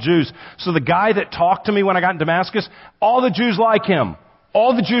by all the Jews. So the guy that talked to me when I got in Damascus, all the Jews like him.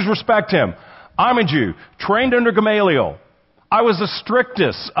 All the Jews respect him. I'm a Jew, trained under Gamaliel. I was the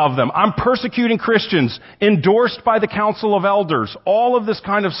strictest of them. I'm persecuting Christians, endorsed by the council of elders. All of this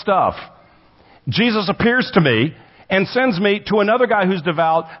kind of stuff. Jesus appears to me and sends me to another guy who's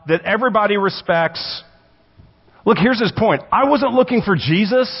devout that everybody respects. Look, here's his point. I wasn't looking for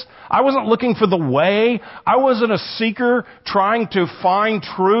Jesus. I wasn't looking for the way. I wasn't a seeker trying to find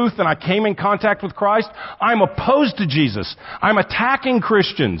truth, and I came in contact with Christ. I'm opposed to Jesus. I'm attacking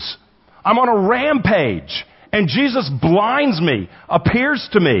Christians. I'm on a rampage. And Jesus blinds me, appears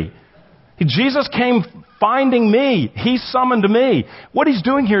to me. Jesus came finding me. He summoned me. What he's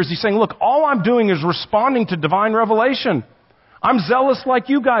doing here is he's saying, look, all I'm doing is responding to divine revelation. I'm zealous like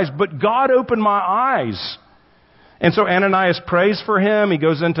you guys, but God opened my eyes. And so Ananias prays for him. He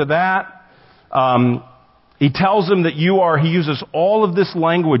goes into that. He tells him that he uses all of this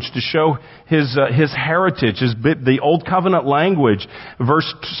language to show his heritage, the Old Covenant language.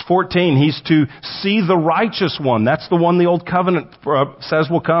 Verse 14, he's to see the righteous one. That's the one the Old Covenant says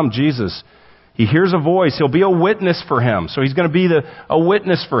will come, Jesus. He hears a voice. He'll be a witness for him. So he's going to be a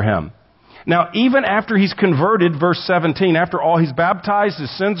witness for him. Now, even after he's converted, verse 17, after all he's baptized,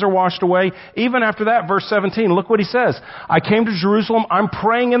 his sins are washed away. Even after that, verse 17, look what he says. I came to Jerusalem. I'm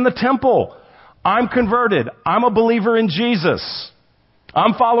praying in the temple. I'm converted. I'm a believer in Jesus.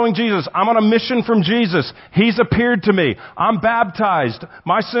 I'm following Jesus. I'm on a mission from Jesus. He's appeared to me. I'm baptized.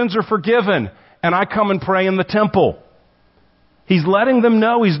 My sins are forgiven. And I come and pray in the temple. He's letting them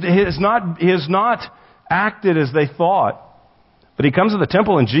know he has not acted as they thought. But he comes to the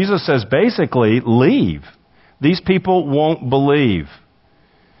temple and Jesus says, basically, leave. These people won't believe.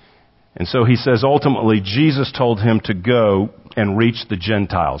 And so he says, ultimately, Jesus told him to go and reach the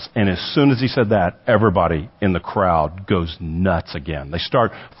Gentiles. And as soon as he said that, everybody in the crowd goes nuts again. They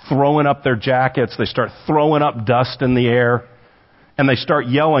start throwing up their jackets. They start throwing up dust in the air. And they start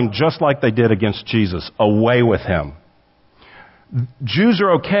yelling just like they did against Jesus, away with him. Jews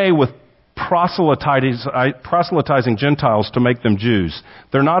are okay with proselytizing Gentiles to make them Jews.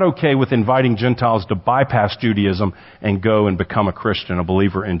 They're not okay with inviting Gentiles to bypass Judaism and go and become a Christian, a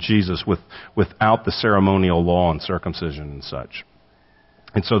believer in Jesus without the ceremonial law and circumcision and such.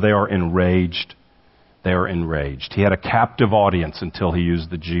 And so they are enraged. They are enraged. He had a captive audience until he used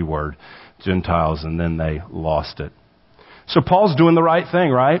the G word, Gentiles, and then they lost it. So Paul's doing the right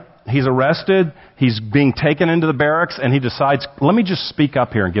thing, right? He's arrested, he's being taken into the barracks, and he decides, let me just speak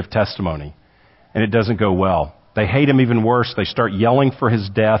up here and give testimony. And it doesn't go well. They hate him even worse. They start yelling for his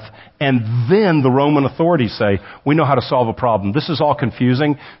death. And then the Roman authorities say, we know how to solve a problem. This is all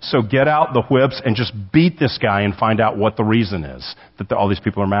confusing, so get out the whips and just beat this guy and find out what the reason is that all these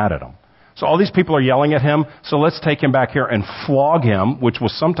people are mad at him. So all these people are yelling at him, so let's take him back here and flog him, which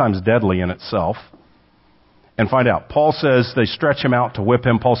was sometimes deadly in itself. And find out. Paul says they stretch him out to whip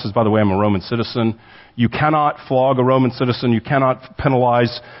him. Paul says, by the way, I'm a Roman citizen. You cannot flog a Roman citizen. You cannot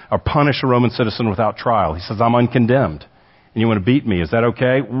penalize or punish a Roman citizen without trial. He says, I'm uncondemned. And you want to beat me. Is that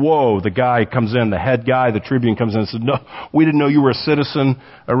okay? Whoa, the guy comes in, the head guy, the tribune comes in and says, no, we didn't know you were a citizen.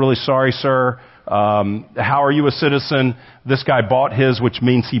 I'm really sorry, sir. How are you a citizen? This guy bought his, which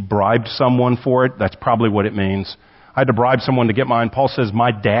means he bribed someone for it. That's probably what it means. I had to bribe someone to get mine. Paul says, my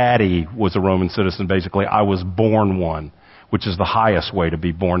daddy was a Roman citizen, basically. I was born one, which is the highest way to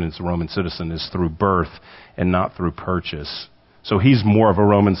be born as a Roman citizen is through birth and not through purchase. So he's more of a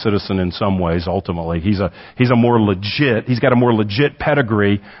Roman citizen in some ways, ultimately. He's got a more legit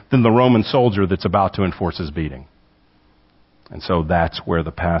pedigree than the Roman soldier that's about to enforce his beating. And so that's where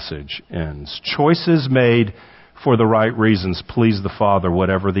the passage ends. Choices made for the right reasons please the Father,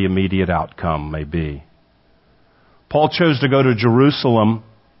 whatever the immediate outcome may be. Paul chose to go to Jerusalem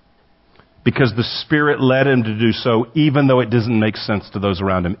because the Spirit led him to do so, even though it doesn't make sense to those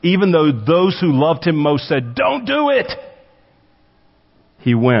around him. Even though those who loved him most said, "Don't do it!"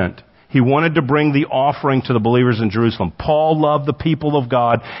 He went. He wanted to bring the offering to the believers in Jerusalem. Paul loved the people of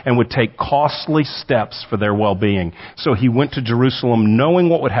God and would take costly steps for their well-being. So he went to Jerusalem knowing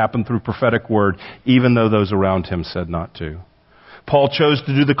what would happen through prophetic word, even though those around him said not to. Paul chose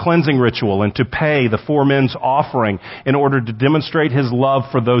to do the cleansing ritual and to pay the 4 men's offering in order to demonstrate his love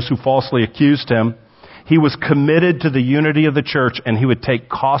for those who falsely accused him. He was committed to the unity of the church, and he would take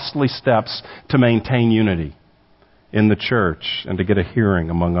costly steps to maintain unity in the church and to get a hearing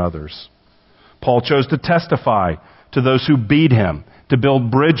among others. Paul chose to testify to those who beat him, to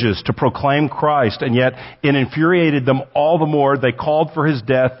build bridges, to proclaim Christ, and yet it infuriated them all the more. They called for his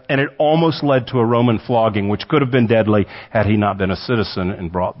death, and it almost led to a Roman flogging, which could have been deadly had he not been a citizen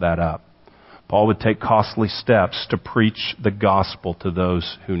and brought that up. Paul would take costly steps to preach the gospel to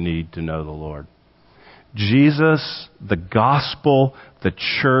those who need to know the Lord. Jesus, the gospel, the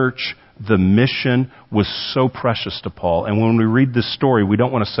church, the mission was so precious to Paul. And when we read this story, we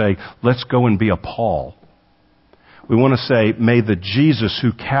don't want to say, let's go and be a Paul. We want to say, may the Jesus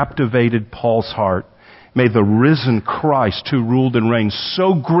who captivated Paul's heart, may the risen Christ who ruled and reigned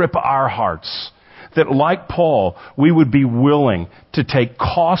so grip our hearts that like Paul, we would be willing to take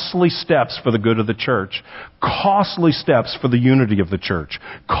costly steps for the good of the church, costly steps for the unity of the church,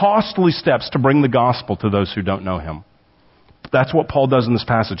 costly steps to bring the gospel to those who don't know him. That's what Paul does in this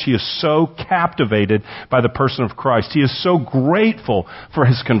passage. He is so captivated by the person of Christ. He is so grateful for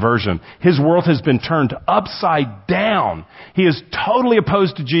his conversion. His world has been turned upside down. He is totally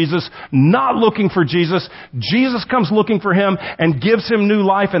opposed to Jesus, not looking for Jesus. Jesus comes looking for him and gives him new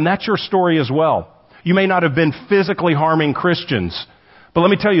life, and that's your story as well. You may not have been physically harming Christians, but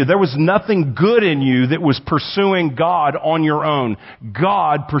let me tell you, there was nothing good in you that was pursuing God on your own.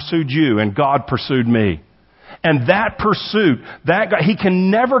 God pursued you, and God pursued me. And that pursuit, that guy, he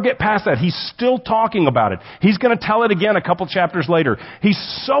can never get past that. He's still talking about it. He's going to tell it again a couple chapters later. He's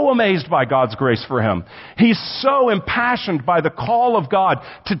so amazed by God's grace for him. He's so impassioned by the call of God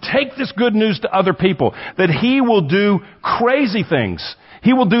to take this good news to other people that he will do crazy things.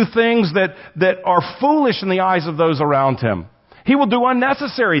 He will do things that are foolish in the eyes of those around him. He will do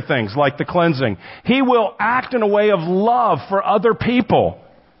unnecessary things like the cleansing. He will act in a way of love for other people,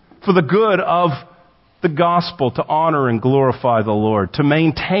 for the good of the gospel, to honor and glorify the Lord, to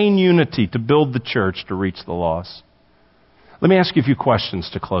maintain unity, to build the church, to reach the lost. Let me ask you a few questions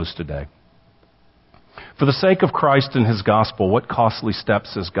to close today. For the sake of Christ and his gospel, what costly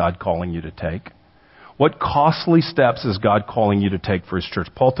steps is God calling you to take? What costly steps is God calling you to take for his church?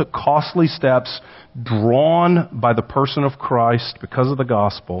 Paul took costly steps drawn by the person of Christ because of the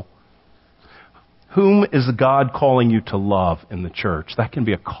gospel. Whom is God calling you to love in the church? That can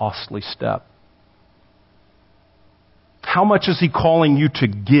be a costly step. How much is he calling you to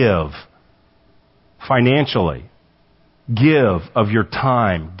give financially? Give of your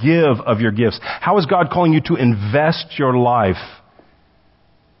time. Give of your gifts. How is God calling you to invest your life,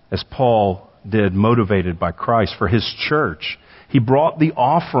 as Paul did, motivated by Christ, for his church? He brought the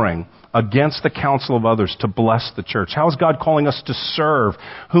offering against the counsel of others to bless the church. How is God calling us to serve?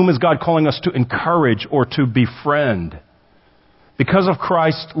 Whom is God calling us to encourage or to befriend? Because of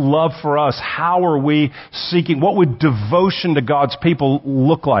Christ's love for us, how are we seeking? What would devotion to God's people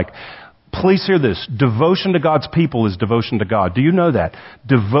look like? Please hear this. Devotion to God's people is devotion to God. Do you know that?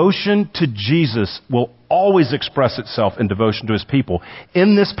 Devotion to Jesus will always express itself in devotion to his people.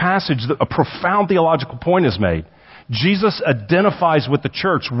 In this passage, a profound theological point is made. Jesus identifies with the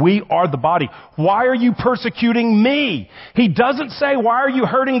church. We are the body. Why are you persecuting me? He doesn't say, why are you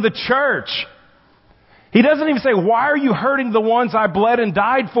hurting the church? He doesn't even say, why are you hurting the ones I bled and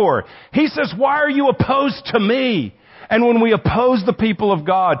died for? He says, why are you opposed to me? And when we oppose the people of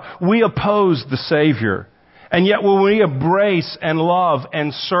God, we oppose the Savior. And yet when we embrace and love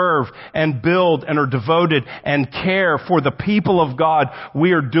and serve and build and are devoted and care for the people of God,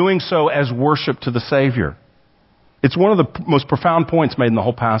 we are doing so as worship to the Savior. It's one of the most profound points made in the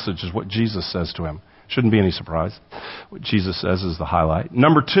whole passage is what Jesus says to him. Shouldn't be any surprise. What Jesus says is the highlight.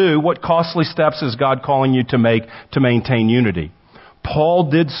 Number 2, what costly steps is God calling you to make to maintain unity?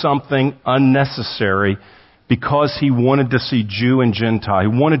 Paul did something unnecessary because he wanted to see Jew and Gentile.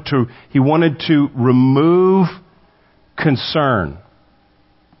 He wanted to remove concern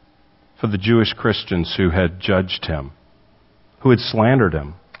for the Jewish Christians who had judged him, who had slandered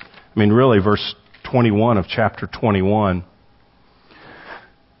him. I mean, really, verse 21 of chapter 21,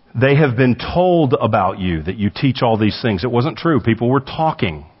 they have been told about you that you teach all these things. It wasn't true. People were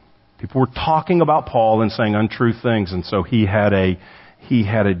talking. People were talking about Paul and saying untrue things, and so he had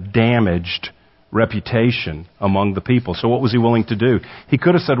a damaged reputation among the people. So what was he willing to do? He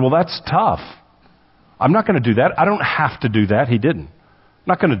could have said, well, that's tough. I'm not going to do that. I don't have to do that. He didn't. I'm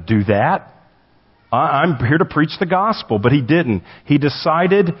not going to do that. I'm here to preach the gospel, but he didn't. He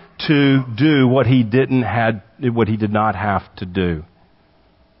decided to do what he did not have to do.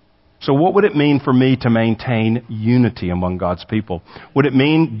 So what would it mean for me to maintain unity among God's people? Would it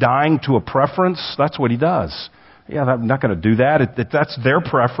mean dying to a preference? That's what he does. Yeah, I'm not going to do that. That's their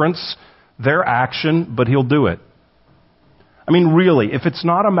preference, their action, but he'll do it. I mean, really, if it's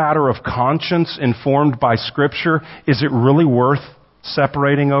not a matter of conscience informed by Scripture, is it really worth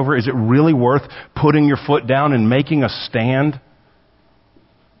separating over? Is it really worth putting your foot down and making a stand?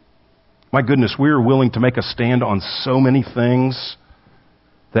 My goodness, we are willing to make a stand on so many things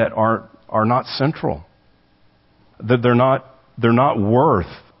that are not central. That they're not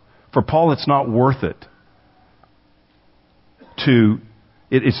worth. For Paul, it's not worth it.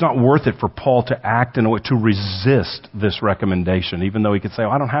 It's not worth it for Paul to act in a way to resist this recommendation, even though he could say,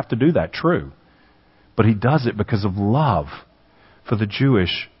 I don't have to do that. True. But he does it because of love for the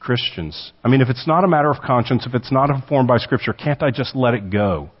Jewish Christians. I mean, if it's not a matter of conscience, if it's not informed by Scripture, can't I just let it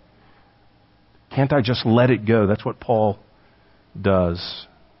go? Can't I just let it go? That's what Paul does.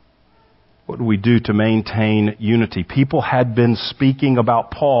 What do we do to maintain unity? People had been speaking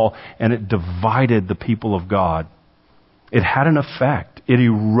about Paul, and it divided the people of God. It had an effect. It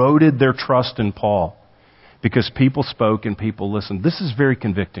eroded their trust in Paul because people spoke and people listened. This is very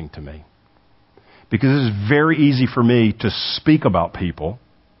convicting to me because it is very easy for me to speak about people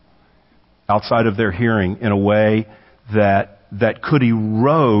outside of their hearing in a way that could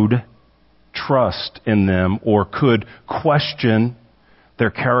erode trust in them or could question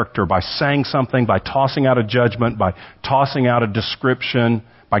their character by saying something, by tossing out a judgment, by tossing out a description,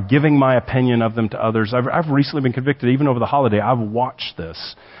 by giving my opinion of them to others. I've recently been convicted, even over the holiday. I've watched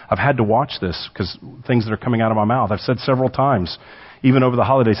this. I've had to watch this because things that are coming out of my mouth. I've said several times, even over the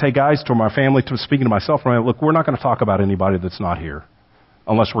holidays, hey guys, to my family, to speaking to myself, look, we're not going to talk about anybody that's not here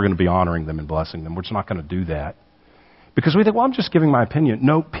unless we're going to be honoring them and blessing them. We're just not going to do that. Because we think, well, I'm just giving my opinion.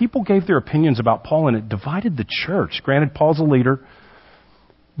 No, people gave their opinions about Paul and it divided the church. Granted, Paul's a leader,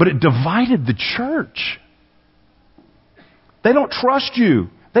 but it divided the church. They don't trust you.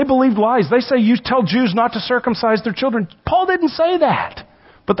 They believed lies. They say you tell Jews not to circumcise their children. Paul didn't say that,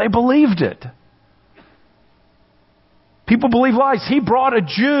 but they believed it. People believe lies. He brought a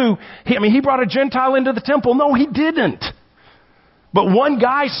Jew. He brought a Gentile into the temple. No, he didn't. But one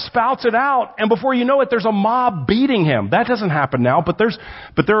guy spouts it out, and before you know it, there's a mob beating him. That doesn't happen now, but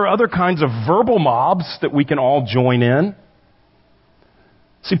there are other kinds of verbal mobs that we can all join in.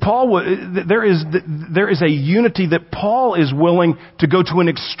 See, there is a unity that Paul is willing to go to an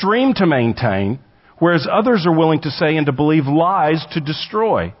extreme to maintain, whereas others are willing to say and to believe lies to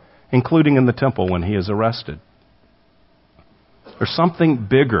destroy, including in the temple when he is arrested. There's something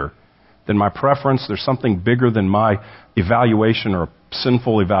bigger than my preference. There's something bigger than my evaluation or a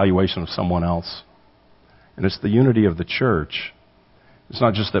sinful evaluation of someone else. And it's the unity of the church. It's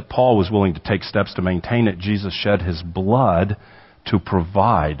not just that Paul was willing to take steps to maintain it. Jesus shed his blood to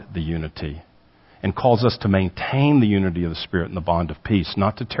provide the unity and calls us to maintain the unity of the Spirit in the bond of peace,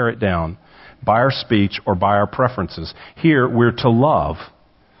 not to tear it down by our speech or by our preferences. Here, we're to love.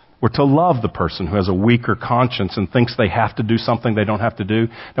 We're to love the person who has a weaker conscience and thinks they have to do something they don't have to do.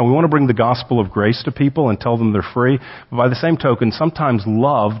 Now, we want to bring the gospel of grace to people and tell them they're free. But by the same token, sometimes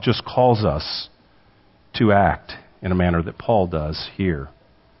love just calls us to act in a manner that Paul does here.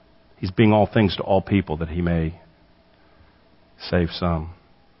 He's being all things to all people that he may save some.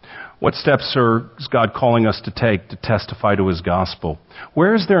 What steps is God calling us to take to testify to his gospel?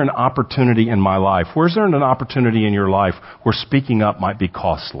 Where is there an opportunity in my life? Where is there an opportunity in your life where speaking up might be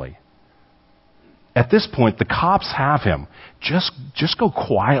costly? At this point, the cops have him. Just go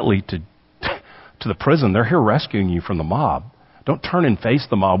quietly to the prison. They're here rescuing you from the mob. Don't turn and face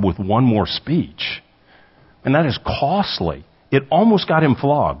the mob with one more speech. And that is costly. It almost got him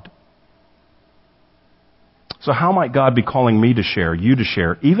flogged. So how might God be calling me to share, you to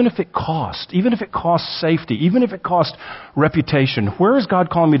share, even if it costs safety, even if it costs reputation? Where is God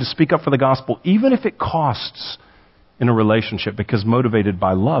calling me to speak up for the gospel, even if it costs in a relationship? Because motivated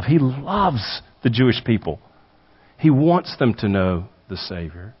by love. He loves the Jewish people. He wants them to know the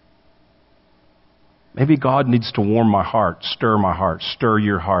Savior. Maybe God needs to warm my heart, stir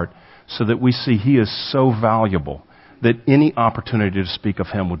your heart, so that we see He is so valuable that any opportunity to speak of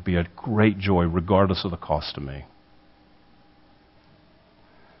Him would be a great joy, regardless of the cost to me.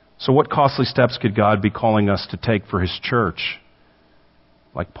 So what costly steps could God be calling us to take for His church,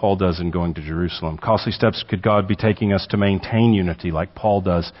 like Paul does in going to Jerusalem? Costly steps could God be taking us to maintain unity, like Paul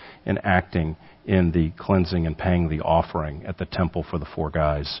does in acting in the cleansing and paying the offering at the temple for the 4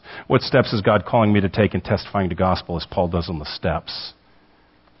 guys? What steps is God calling me to take in testifying the gospel, as Paul does on the steps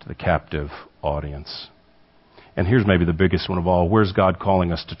to the captive audience? And here's maybe the biggest one of all. Where's God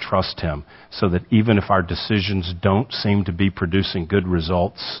calling us to trust Him so that even if our decisions don't seem to be producing good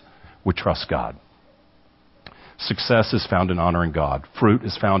results, we trust God? Success is found in honoring God. Fruit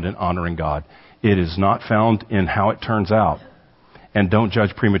is found in honoring God. It is not found in how it turns out. And don't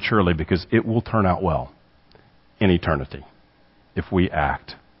judge prematurely, because it will turn out well in eternity if we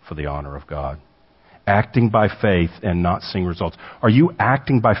act for the honor of God. Acting by faith and not seeing results. Are you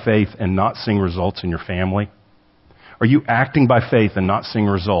acting by faith and not seeing results in your family? Are you acting by faith and not seeing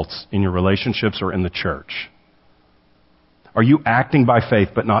results in your relationships or in the church? Are you acting by faith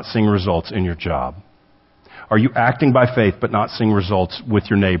but not seeing results in your job? Are you acting by faith but not seeing results with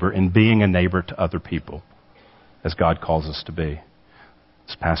your neighbor and being a neighbor to other people as God calls us to be?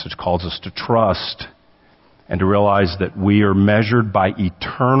 This passage calls us to trust and to realize that we are measured by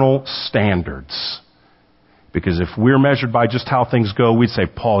eternal standards. Because if we're measured by just how things go, we'd say,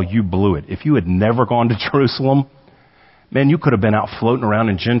 Paul, you blew it. If you had never gone to Jerusalem, man, you could have been out floating around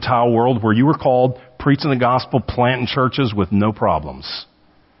in Gentile world where you were called, preaching the gospel, planting churches with no problems.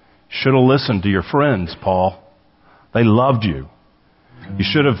 Should have listened to your friends, Paul. They loved you. You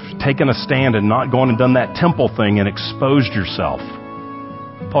should have taken a stand and not gone and done that temple thing and exposed yourself.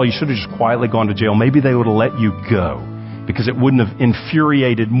 Paul, you should have just quietly gone to jail. Maybe they would have let you go because it wouldn't have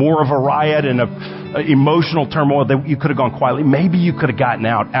infuriated more of a riot and a emotional turmoil. You could have gone quietly. Maybe you could have gotten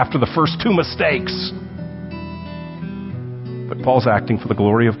out after the first 2 mistakes. But Paul's acting for the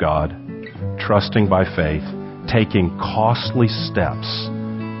glory of God, trusting by faith, taking costly steps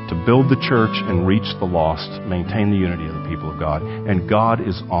to build the church and reach the lost, maintain the unity of the people of God. And God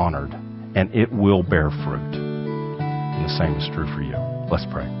is honored, and it will bear fruit. And the same is true for you. Let's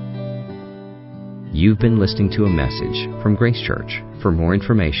pray. You've been listening to a message from Grace Church. For more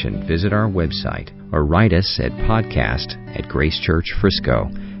information, visit our website or write us at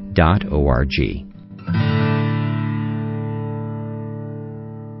podcast@gracechurchfrisco.org.